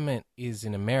climate is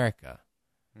in America,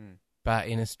 but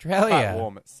in Australia, it's quite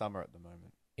warm. It's summer at the moment.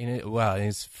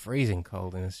 It's freezing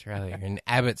cold in Australia. In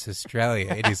Abbott's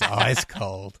Australia, it is ice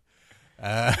cold.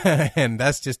 And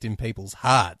that's just in people's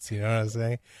hearts, you know what I'm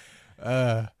saying?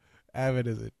 Abbott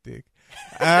is a dick.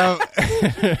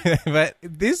 But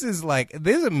this is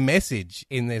there's a message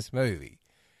in this movie.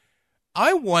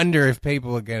 I wonder if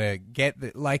people are going to get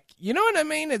you know what I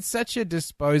mean? It's such a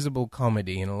disposable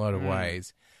comedy in a lot of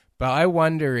ways. But I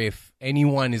wonder if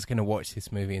anyone is going to watch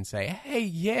this movie and say, hey,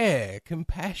 yeah,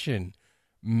 compassion.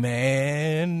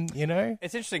 Man,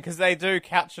 it's interesting because they do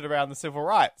couch it around the civil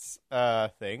rights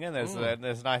thing, and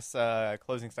there's nice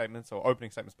closing statements or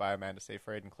opening statements by Amanda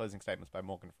Seyfried and closing statements by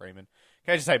Morgan Freeman.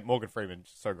 Can I just say Morgan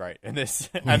Freeman's so great in this?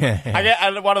 And I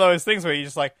get one of those things where you're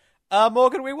just like,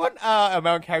 Morgan, we want our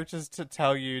main characters to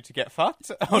tell you to get fucked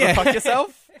or to fuck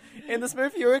yourself in this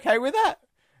movie. You okay with that?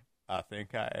 I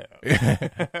think I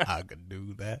am. I could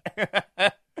do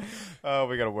that. Oh,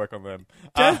 we got to work on them.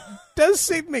 Does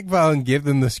Seth MacFarlane give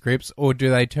them the scripts, or do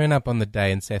they turn up on the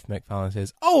day and Seth MacFarlane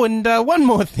says, "Oh, and one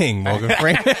more thing, Morgan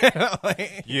Freeman,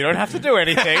 you don't have to do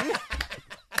anything."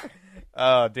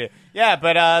 Oh dear, yeah,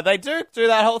 but they do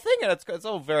that whole thing, and it's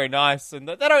all very nice, and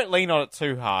they don't lean on it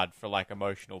too hard for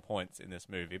emotional points in this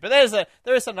movie. But there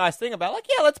is a nice thing about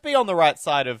let's be on the right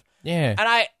side of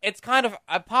and it's kind of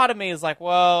a part of me is like,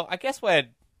 well, I guess we're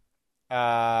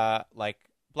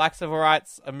Black civil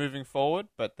rights are moving forward,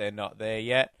 but they're not there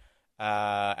yet.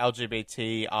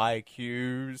 LGBTIQ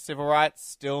civil rights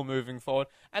still moving forward.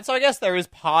 And so I guess there is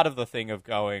part of the thing of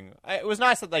going... It was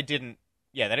nice that they didn't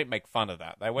make fun of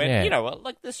that. They went,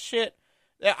 this shit...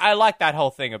 I like that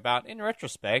whole thing about, in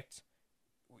retrospect,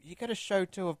 you got to show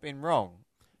to have been wrong.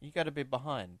 You got to be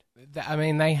behind. I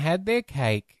mean, they had their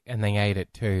cake and they ate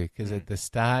it too, because at the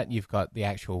start you've got the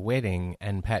actual wedding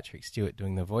and Patrick Stewart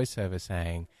doing the voiceover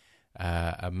saying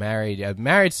a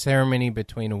marriage ceremony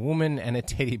between a woman and a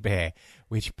teddy bear,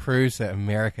 which proves that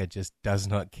America just does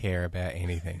not care about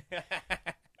anything.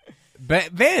 But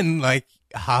then, like,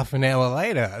 half an hour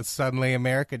later, suddenly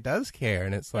America does care,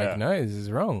 and it's like, no, this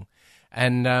is wrong.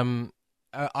 And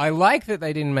I like that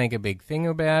they didn't make a big thing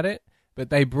about it, but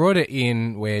they brought it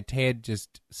in where Ted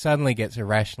just suddenly gets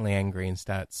irrationally angry and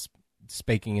starts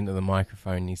speaking into the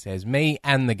microphone. And he says, "Me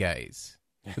and the gays,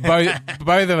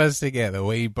 both of us together,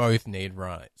 we both need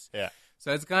rights." Yeah.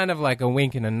 So it's kind of like a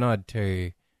wink and a nod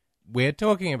to, we're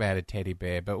talking about a teddy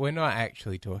bear, but we're not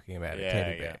actually talking about a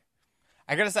teddy bear.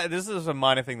 I gotta say, this is a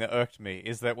minor thing that irked me,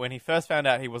 is that when he first found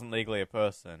out he wasn't legally a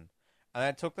person, and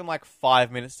it took them like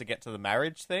 5 minutes to get to the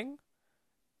marriage thing,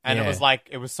 and it was like,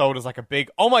 it was sold as like a big,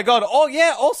 oh my god, oh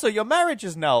yeah, also your marriage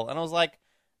is null. And I was like,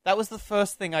 that was the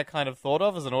first thing I kind of thought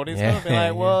of as an audience member, being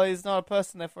like, well, he's not a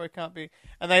person, therefore he can't be.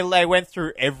 And they went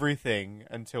through everything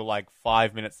until like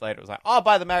 5 minutes later. It was like, oh,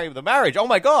 by the marriage, oh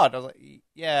my god. I was like,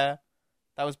 yeah,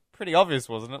 that was pretty obvious,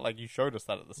 wasn't it? Like, you showed us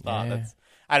that at the start. Yeah.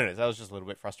 I don't know, that was just a little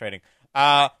bit frustrating.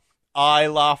 I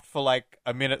laughed for like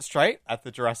a minute straight at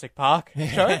the Jurassic Park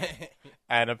joke,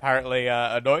 and apparently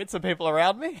annoyed some people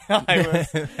around me.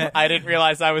 I didn't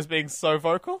realize I was being so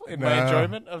vocal in my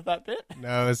enjoyment of that bit.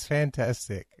 No, it was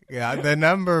fantastic. Yeah, the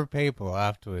number of people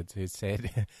afterwards who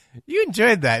said, "You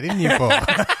enjoyed that, didn't you, Paul?"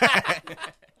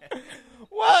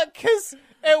 Well, because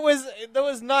it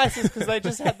was nice, because they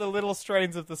just had the little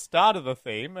strains of the start of the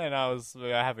theme, and I was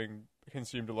having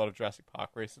consumed a lot of Jurassic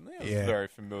Park recently. I was very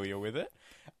familiar with it.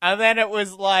 And then it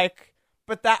was like,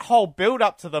 but that whole build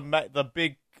up to the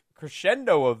big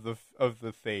crescendo of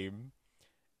the theme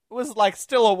was like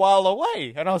still a while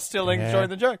away, and I was still enjoying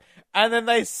the joke. And then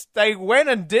they went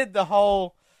and did the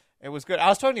whole. It was good. I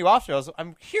was talking to you after.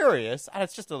 I'm curious, and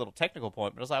it's just a little technical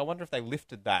point, but I was like, I wonder if they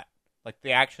lifted that, like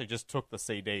they actually just took the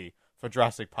CD for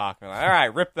Jurassic Park and like, all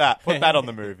right, rip that, put that on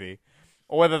the movie,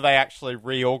 or whether they actually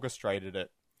reorchestrated it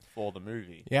for the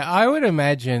movie. Yeah, I would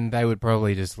imagine they would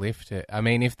probably just lift it. I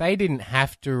mean, if they didn't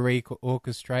have to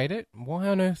reorchestrate it, why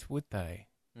on earth would they?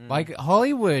 Like,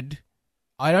 Hollywood,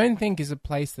 I don't think is a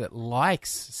place that likes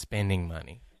spending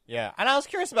money. Yeah, and I was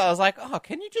curious about it. I was like, oh,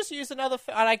 can you just use another...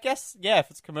 And I guess,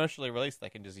 if it's commercially released, they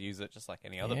can just use it just like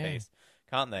any other piece,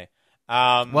 can't they?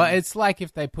 Well, it's like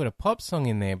if they put a pop song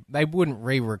in there, they wouldn't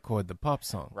re-record the pop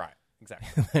song. Right,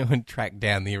 exactly. They would track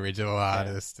down the original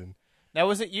artist and... Now,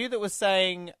 was it you that was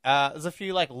saying there's a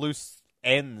few like loose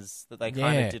ends that they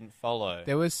kind of didn't follow?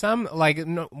 There was some, like,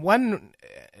 one,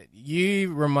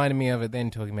 you reminded me of it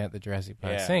then talking about the Jurassic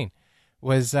Park scene,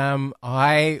 was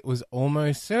I was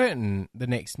almost certain the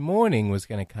next morning was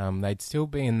going to come, they'd still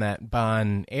be in that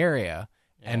barn area,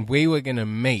 and we were going to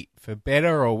meet, for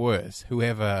better or worse,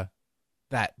 whoever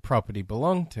that property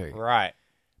belonged to. Right.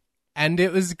 And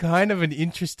it was kind of an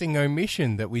interesting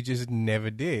omission that we just never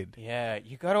did. Yeah,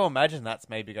 you got to imagine that's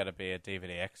maybe got to be a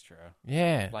DVD extra.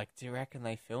 Yeah. Like, do you reckon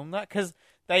they filmed that? Because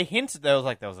they hinted there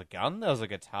was a gun, there was a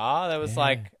guitar, there was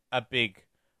like a big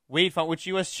weed farm, which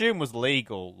you assume was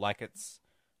legal. Like, it's,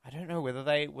 I don't know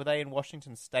whether were they in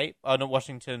Washington State? Oh, no,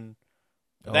 Washington.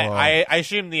 I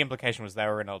assume the implication was they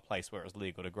were in a place where it was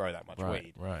legal to grow that much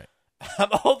weed. Right.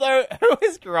 Although, who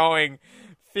is growing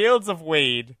fields of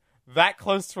weed that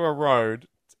close to a road,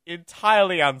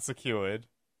 entirely unsecured?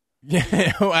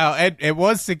 Yeah, well, it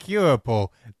was secure,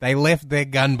 Paul. They left their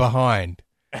gun behind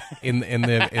in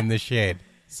the shed,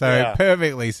 so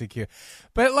perfectly secure.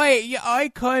 But like,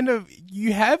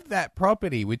 you have that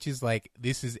property, which is like,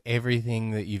 this is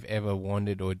everything that you've ever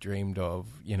wanted or dreamed of.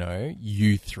 You know,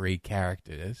 you three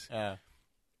characters. Yeah.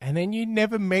 And then you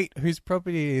never meet whose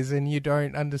property it is, and you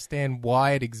don't understand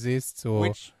why it exists, or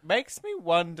which makes me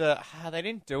wonder how they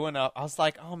didn't do enough. I was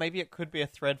like, oh, maybe it could be a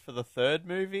thread for the third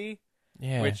movie.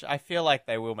 Yeah. Which I feel like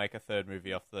they will make a third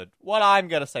movie off what I'm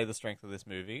going to say the strength of this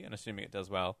movie, and assuming it does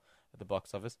well at the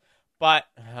box office. But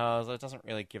it doesn't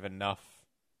really give enough.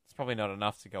 It's probably not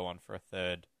enough to go on for a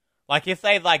third. Like, if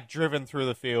they'd, like, driven through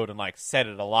the field and, like, set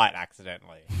it alight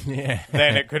accidentally,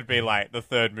 then it could be, like, the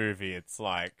third movie. It's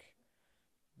like...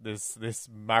 This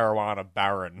marijuana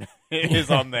baron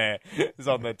is on their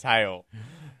tail,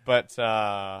 but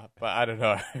I don't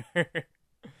know. But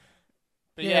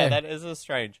yeah, that is a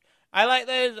strange. I like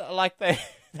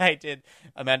they did.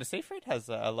 Amanda Seyfried has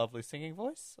a lovely singing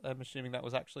voice. I'm assuming that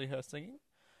was actually her singing.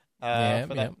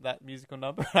 That musical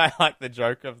number. I like the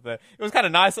joke of it was kind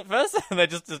of nice at first, and they're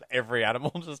just every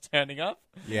animal just turning up.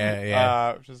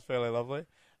 Yeah. Which is fairly lovely.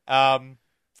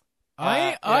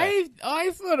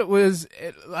 I thought it was,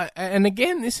 and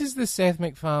again, this is the Seth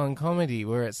MacFarlane comedy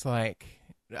where it's like,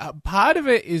 part of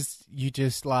it is you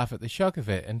just laugh at the shock of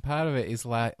it, and part of it is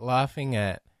laughing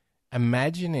at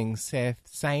imagining Seth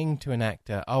saying to an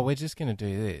actor, "Oh, we're just going to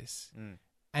do this,"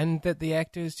 and that the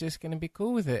actor is just going to be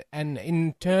cool with it. And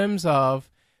in terms of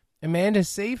Amanda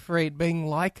Seyfried being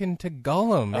likened to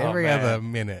Gollum every other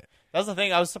minute. That's the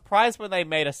thing. I was surprised when they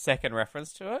made a second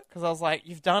reference to it, because I was like,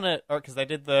 you've done it. Or because they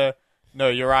did the, no,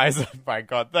 your eyes, my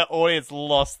God. The audience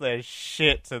lost their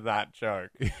shit to that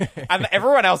joke. And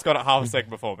everyone else got it half a second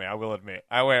before me, I will admit.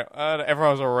 I went,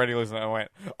 everyone was already losing it. I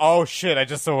went, oh shit, I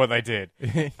just saw what they did.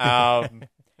 And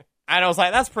I was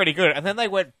like, that's pretty good. And then they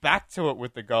went back to it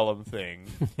with the Gollum thing.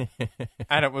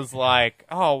 And it was like,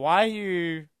 oh, why are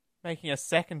you making a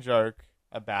second joke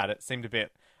about it? Seemed a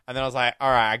bit. And then I was like,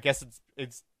 all right, I guess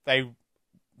it's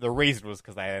the reason was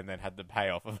because they then had the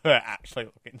payoff of her actually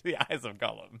looking into the eyes of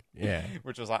Gollum. Yeah.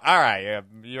 Which was like, all right, yeah,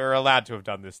 you're allowed to have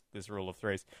done this rule of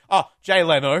threes. Oh, Jay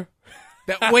Leno.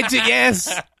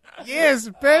 Yes,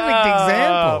 perfect example.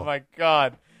 Oh my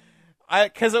God.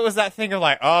 Because it was that thing of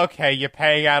like, oh, okay, you're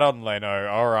paying out on Leno,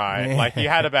 all right. Like, you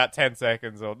had about 10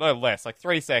 seconds, or no less, like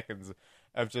 3 seconds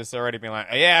of just already being like,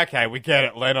 yeah, okay, we get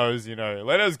it. Leno's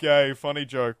gay, funny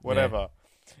joke, whatever. Yeah.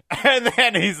 And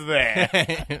then he's there.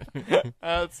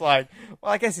 It's like,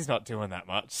 well, I guess he's not doing that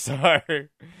much, so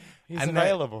he's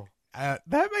available.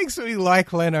 That makes me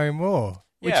like Leno more,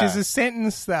 which is a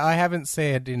sentence that I haven't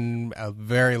said in a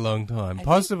very long time.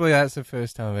 Possibly that's the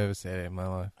first time I've ever said it in my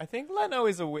life. I think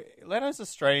Leno's a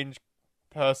strange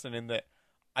person in that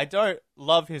I don't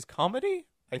love his comedy.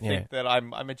 I think that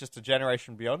I'm just a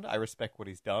generation beyond. I respect what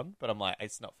he's done, but I'm like,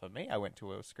 it's not for me. I went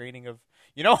to a screening of,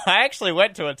 I actually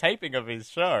went to a taping of his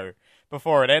show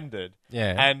before it ended.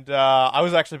 Yeah. And I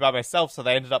was actually by myself, so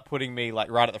they ended up putting me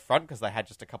like right at the front because they had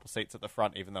just a couple seats at the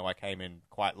front, even though I came in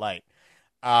quite late.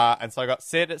 And so I got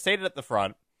seated at the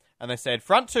front, and they said,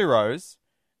 front 2 rows,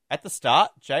 at the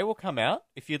start, Jay will come out.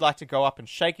 If you'd like to go up and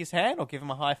shake his hand or give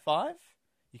him a high five,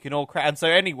 you can all crowd. And so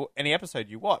any episode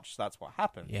you watch, that's what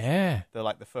happens. Yeah. They're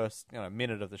like the first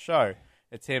minute of the show.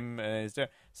 It's him and he's doing.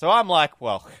 So I'm like,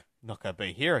 well, not going to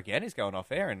be here again. He's going off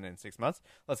air in 6 months.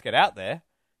 Let's get out there.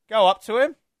 Go up to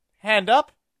him, hand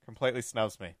up, completely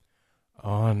snubs me.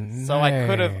 Oh no. So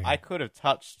I could have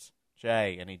touched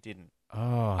Jay and he didn't.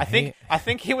 Oh, I think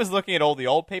he was looking at all the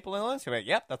old people in the list. He went,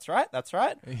 "Yep, that's right.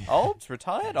 Old,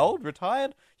 retired,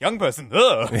 young person."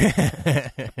 Ugh. He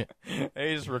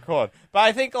just record. But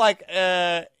I think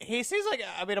he seems like,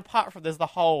 apart from there's the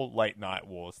whole late night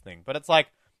wars thing, but it's like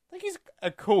I think he's a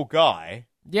cool guy.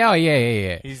 Yeah.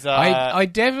 He's I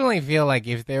definitely feel like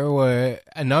if there were,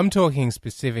 and I'm talking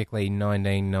specifically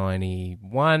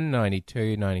 1991,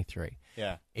 92, 93.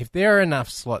 Yeah. If there are enough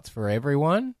slots for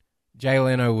everyone, Jay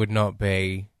Leno would not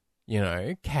be,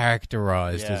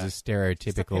 characterized as a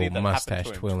stereotypical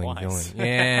mustache-twirling villain.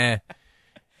 Yeah.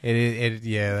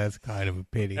 That's kind of a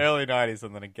pity. Early 90s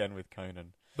and then again with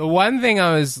Conan. The one thing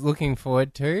I was looking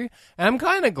forward to, and I'm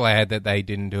kind of glad that they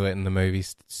didn't do it and the movie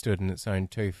stood in its own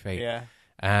 2 feet,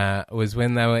 was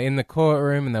when they were in the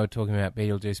courtroom and they were talking about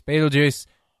Beetlejuice,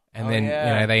 and then,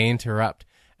 they interrupt.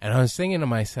 And I was thinking to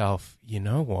myself, you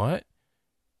know what?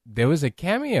 There was a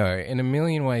cameo in A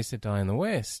Million Ways to Die in the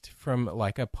West from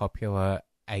like a popular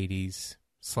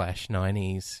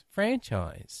 80s/90s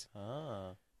franchise.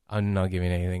 Ah. I'm not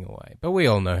giving anything away, but we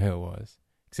all know who it was,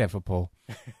 except for Paul.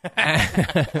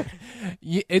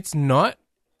 It's not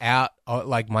out,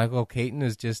 like Michael Keaton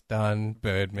has just done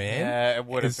Birdman. Yeah, it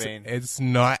would have been. It's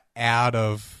not out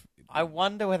of... I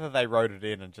wonder whether they wrote it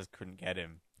in and just couldn't get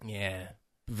him. Yeah,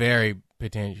 very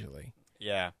potentially.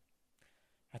 Yeah,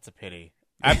 that's a pity.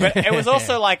 But it was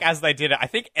also like, as they did it, I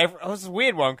think it was a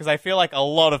weird one because I feel like a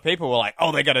lot of people were like,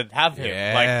 oh, they're going to have him.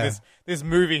 Yeah. Like this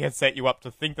movie had set you up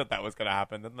to think that was going to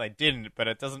happen, and they didn't, but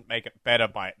it doesn't make it better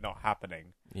by it not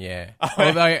happening. Yeah.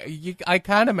 Although I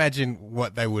can't imagine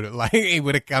what they would have, like, he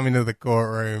would have come into the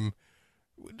courtroom.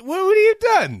 What would he have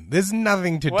done? There's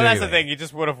nothing to do. Well, that's the thing. He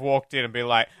just would have walked in and be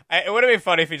like... It would have been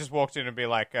funny if he just walked in and be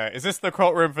like, is this the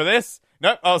courtroom for this?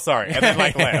 Nope. Oh, sorry. And then,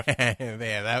 left.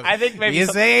 I think maybe... You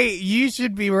see, you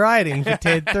should be writing for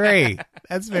Ted 3.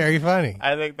 That's very funny.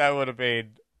 I think that would have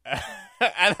been...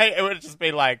 I think it would have just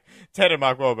been like Ted and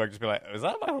Mark Wahlberg just be like, is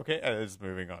that Michael Keaton? Just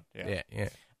moving on. Yeah.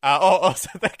 Also,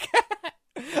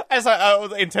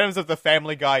 in terms of the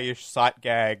Family Guy-ish sight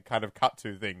gag kind of cut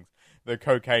to things, the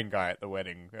cocaine guy at the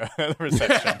wedding, the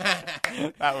reception.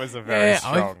 That was a very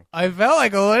strong. I felt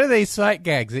like a lot of these sight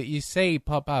gags that you see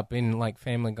pop up in like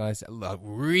Family Guys look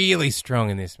really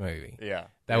strong in this movie. Yeah,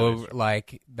 they were up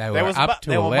to 11.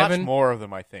 There were much more of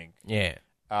them, I think. Yeah.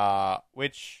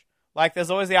 Which Like,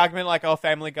 there's always the argument, like, oh,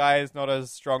 Family Guy is not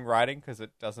as strong writing because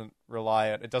it doesn't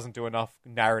it doesn't do enough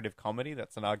narrative comedy.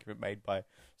 That's an argument made by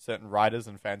certain writers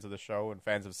and fans of the show and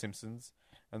fans of Simpsons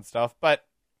and stuff. But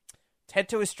Ted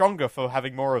 2 is stronger for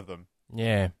having more of them.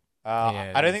 Yeah.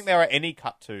 I don't think there are any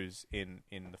cut twos in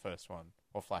the first one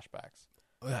or flashbacks.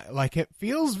 Like, it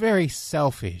feels very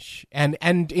selfish, and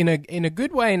in a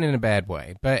good way and in a bad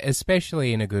way, but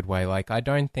especially in a good way. Like, I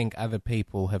don't think other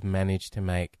people have managed to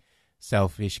make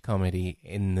selfish comedy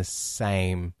in the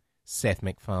same Seth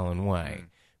MacFarlane way,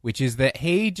 which is that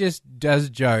he just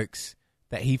does jokes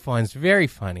that he finds very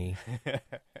funny,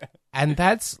 and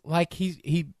that's like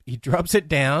he drops it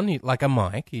down like a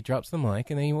mic. He drops the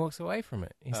mic and then he walks away from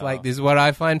it. He's like, "This is what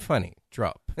I find funny."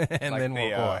 Drop and like then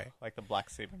walk away. Like the Black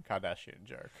Seaman Kardashian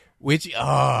joke. Which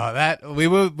that we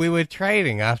were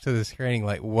trading after the screening.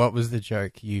 Like, what was the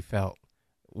joke you felt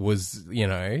was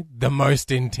the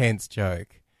most intense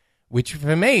joke? Which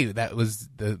for me, that was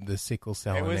the sickle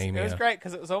cell anemia. It was great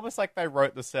because it was almost like they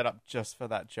wrote the setup just for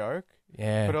that joke.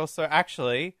 Yeah. But also,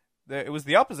 actually, it was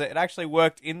the opposite. It actually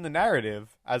worked in the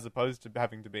narrative as opposed to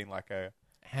having to be like a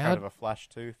kind of a Flash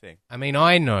 2 thing. I mean,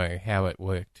 I know how it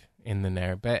worked in the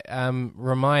narrative, but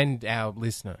remind our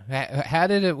listener, how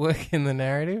did it work in the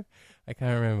narrative? I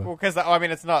can't remember. Well, because, I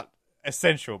mean, it's not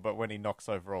essential, but when he knocks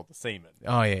over all the semen.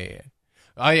 Oh, yeah.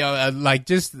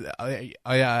 Just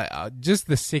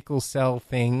the sickle cell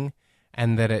thing,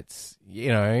 and that it's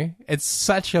it's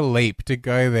such a leap to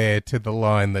go there to the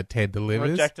line that Ted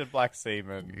delivers. Rejected black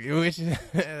semen. Which,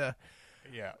 yeah.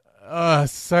 Oh,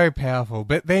 so powerful.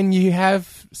 But then you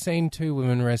have seen two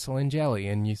women wrestle in jelly,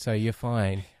 and you're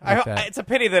fine. It's a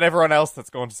pity that everyone else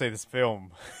that's gone to see this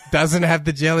film doesn't have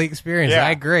the jelly experience. Yeah.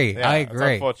 I agree. Yeah, I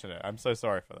agree. It's unfortunate. I'm so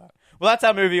sorry for that. Well, that's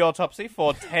our movie autopsy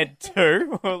for Ted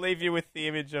 2. We'll leave you with the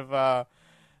image of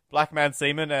black man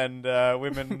semen and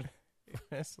women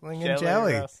wrestling in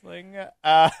jelly. Wrestling.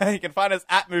 You can find us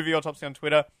at Movie Autopsy on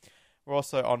Twitter. We're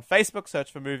also on Facebook.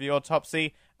 Search for Movie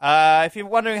Autopsy. If you're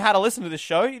wondering how to listen to this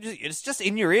show, it's just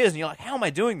in your ears, and you're like, how am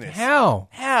I doing this? How?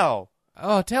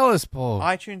 Oh, tell us, Paul.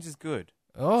 iTunes is good.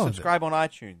 Oh, subscribe on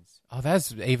iTunes. Oh,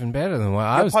 that's even better than what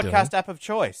I was doing. Your podcast app of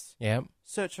choice. Yep.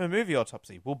 Search for Movie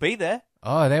Autopsy. We'll be there.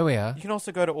 Oh, there we are. You can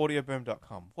also go to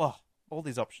audioboom.com. Wow, all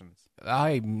these options.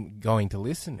 I'm going to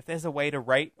listen. If there's a way to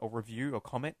rate or review or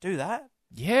comment, do that.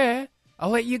 Yeah.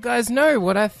 I'll let you guys know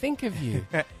what I think of you.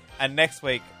 And next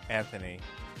week, Anthony,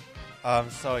 I'm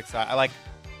so excited.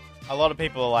 A lot of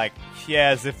people are like, yeah,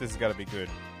 as if this is going to be good.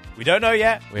 We don't know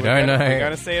yet. We don't know. We're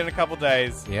going to see it in a couple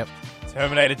days. Yep.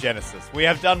 Terminator Genesis. We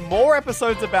have done more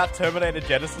episodes about Terminator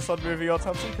Genesis on Movie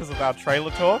Autopsy because of our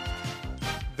trailer talk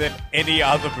than any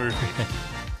other movie.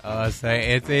 So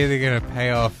it's either going to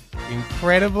pay off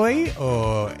incredibly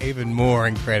or even more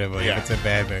incredibly if it's a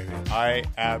bad movie. I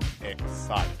am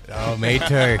excited. Oh, me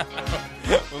too.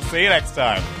 We'll see you next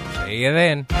time. See you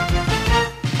then.